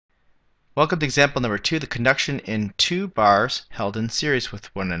Welcome to example number 2, the conduction in two bars held in series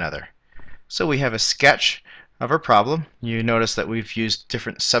with one another. So we have a sketch of our problem. You notice that we've used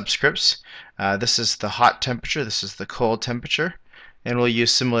different subscripts. This is the hot temperature, this is the cold temperature, and we'll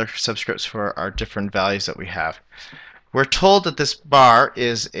use similar subscripts for our different values that we have. We're told that this bar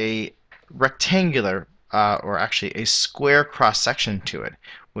is a rectangular, or actually a square cross-section to it,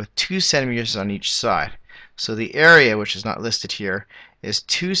 with 2 centimeters on each side. So the area, which is not listed here, is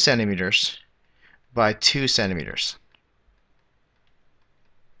 2 centimeters by 2 centimeters.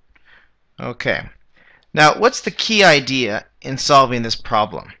 Okay, now what's the key idea in solving this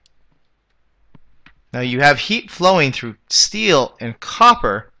problem? Now you have heat flowing through steel and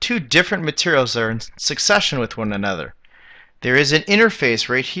copper, two different materials that are in succession with one another. There is an interface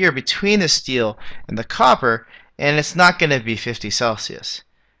right here between the steel and the copper, and it's not going to be 50 Celsius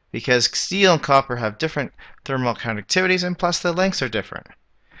because steel and copper have different thermal conductivities, and plus the lengths are different.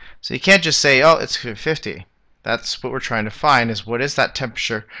 So you can't just say, oh, it's 50. That's what we're trying to find, is what is that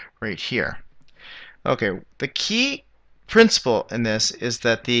temperature right here. Okay, the key principle in this is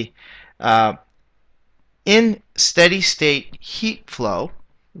that the in steady state heat flow,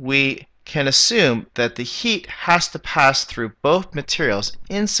 we can assume that the heat has to pass through both materials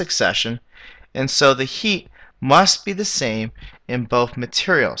in succession, and so the heat must be the same in both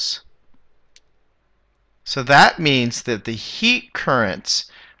materials. So that means that the heat currents,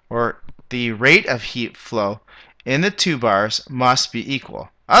 or the rate of heat flow, in the two bars must be equal.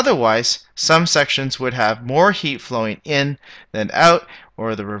 Otherwise, some sections would have more heat flowing in than out,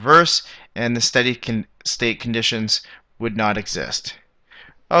 or the reverse, and the steady state conditions would not exist.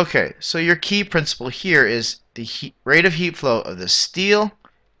 Okay, so your key principle here is the rate of heat flow of the steel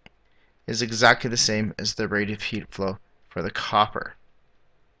is exactly the same as the rate of heat flow for the copper.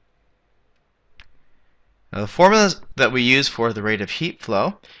 Now the formula that we use for the rate of heat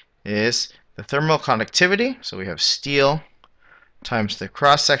flow is the thermal conductivity, so we have steel times the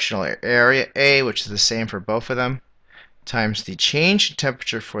cross-sectional area A, which is the same for both of them, times the change in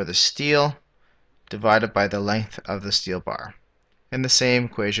temperature for the steel divided by the length of the steel bar. And the same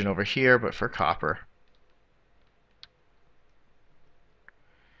equation over here, but for copper.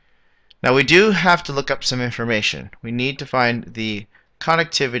 Now we do have to look up some information. We need to find the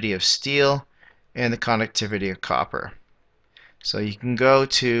conductivity of steel and the conductivity of copper. So you can go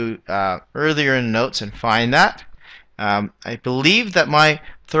to earlier in the notes and find that. I believe that my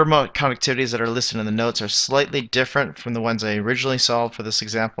thermal conductivities that are listed in the notes are slightly different from the ones I originally solved for this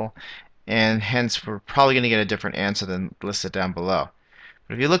example, and hence we're probably going to get a different answer than listed down below.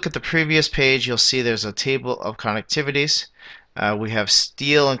 But if you look at the previous page, you'll see there's a table of conductivities. We have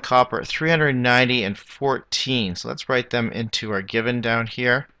steel and copper at 390 and 14, so let's write them into our given down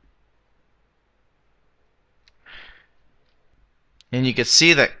here. And you can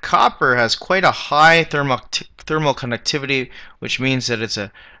see that copper has quite a high thermal conductivity, which means that it's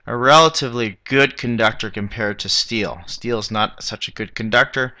a relatively good conductor compared to steel. Steel is not such a good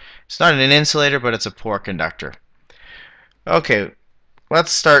conductor. It's not an insulator, but it's a poor conductor. Okay,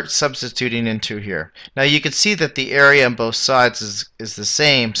 let's start substituting into here. Now you can see that the area on both sides is the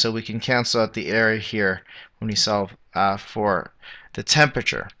same, so we can cancel out the area here when we solve for the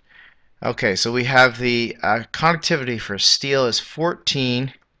temperature. Okay, so we have the conductivity for steel is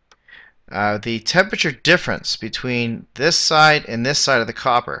 14. The temperature difference between this side and this side of the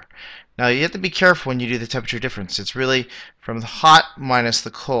copper. Now you have to be careful when you do the temperature difference. It's really from the hot minus the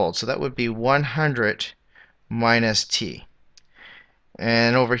cold. So that would be 100 minus T.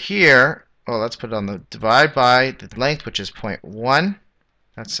 And over here, well, let's put it on the divide by the length, which is 0.1.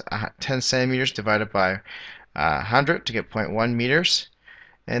 That's 10 centimeters divided by 100 to get 0.1 meters.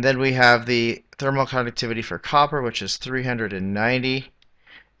 And then we have the thermal conductivity for copper, which is 390.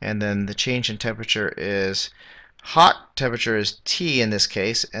 And then the change in temperature is, hot temperature is T in this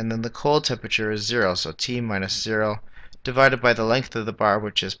case, and then the cold temperature is 0, so T minus 0, divided by the length of the bar,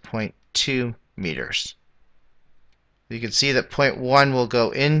 which is 0.2 meters. You can see that 0.1 will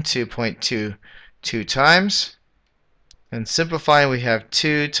go into 0.2 two times. And simplifying, we have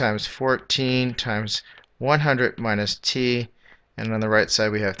 2 times 14 times 100 minus T, and on the right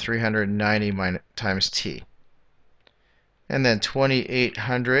side we have 390 times T. And then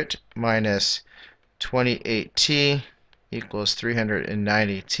 2800 minus 28T equals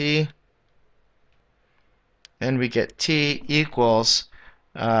 390T. And we get T equals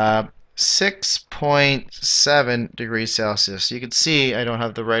 6.7 degrees Celsius. You can see I don't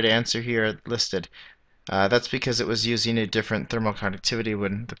have the right answer here listed. That's because it was using a different thermal conductivity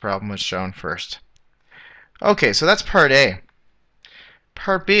when the problem was shown first. Okay, so that's part A.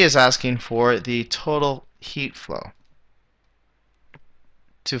 Part B is asking for the total heat flow.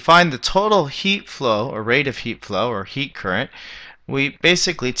 To find the total heat flow, or rate of heat flow, or heat current, we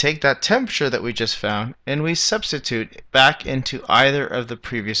basically take that temperature that we just found and we substitute back into either of the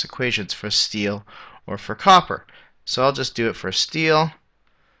previous equations for steel or for copper. So I'll just do it for steel.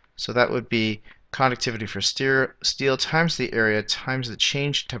 So that would be conductivity for steel times the area times the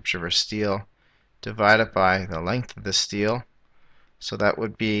change temperature for steel divided by the length of the steel. So that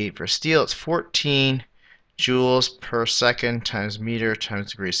would be, for steel, it's 14 joules per second times meter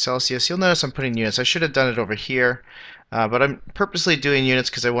times degrees Celsius. You'll notice I'm putting units. I should have done it over here, but I'm purposely doing units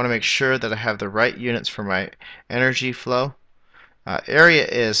because I want to make sure that I have the right units for my energy flow. Area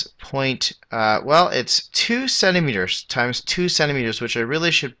is it's 2 centimeters times 2 centimeters, which I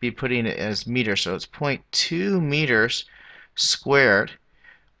really should be putting it as meters. So it's 0.2 meters squared,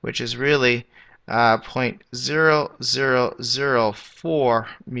 which is really 0.0004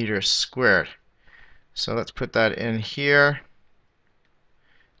 meters squared. So let's put that in here.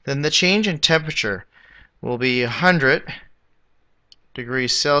 Then the change in temperature will be 100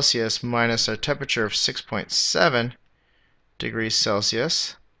 degrees Celsius minus our temperature of 6.7 degrees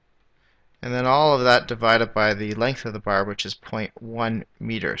Celsius. And then all of that divided by the length of the bar, which is 0.1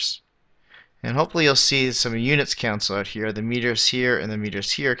 meters. And hopefully you'll see some units cancel out here. The meters here and the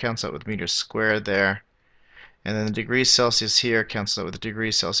meters here cancel out with meters squared there. And then the degrees Celsius here cancels out with the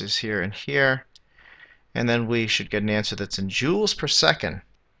degrees Celsius here and here. And then we should get an answer that's in joules per second,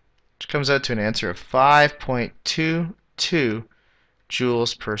 which comes out to an answer of 5.22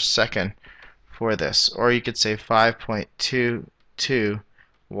 joules per second for this. Or you could say 5.22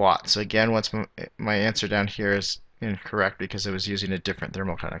 watts. So again, once my answer down here is incorrect because I was using a different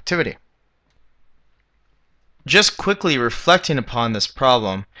thermal conductivity. Just quickly reflecting upon this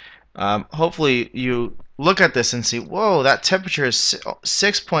problem, hopefully you look at this and see, whoa, that temperature is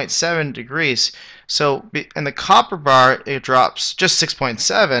 6.7 degrees. So in the copper bar, it drops just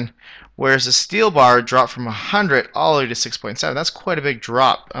 6.7, whereas the steel bar dropped from 100 all the way to 6.7. That's quite a big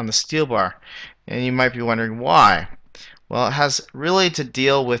drop on the steel bar. And you might be wondering why. Well, it has really to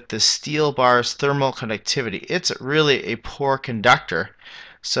deal with the steel bar's thermal conductivity. It's really a poor conductor.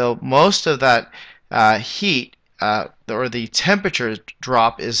 So most of that heat or the temperature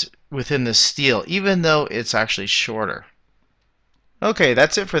drop is within the steel, even though it's actually shorter. Okay,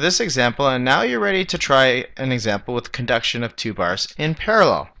 that's it for this example, and now you're ready to try an example with conduction of two bars in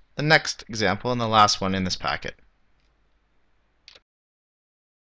parallel. The next example and the last one in this packet.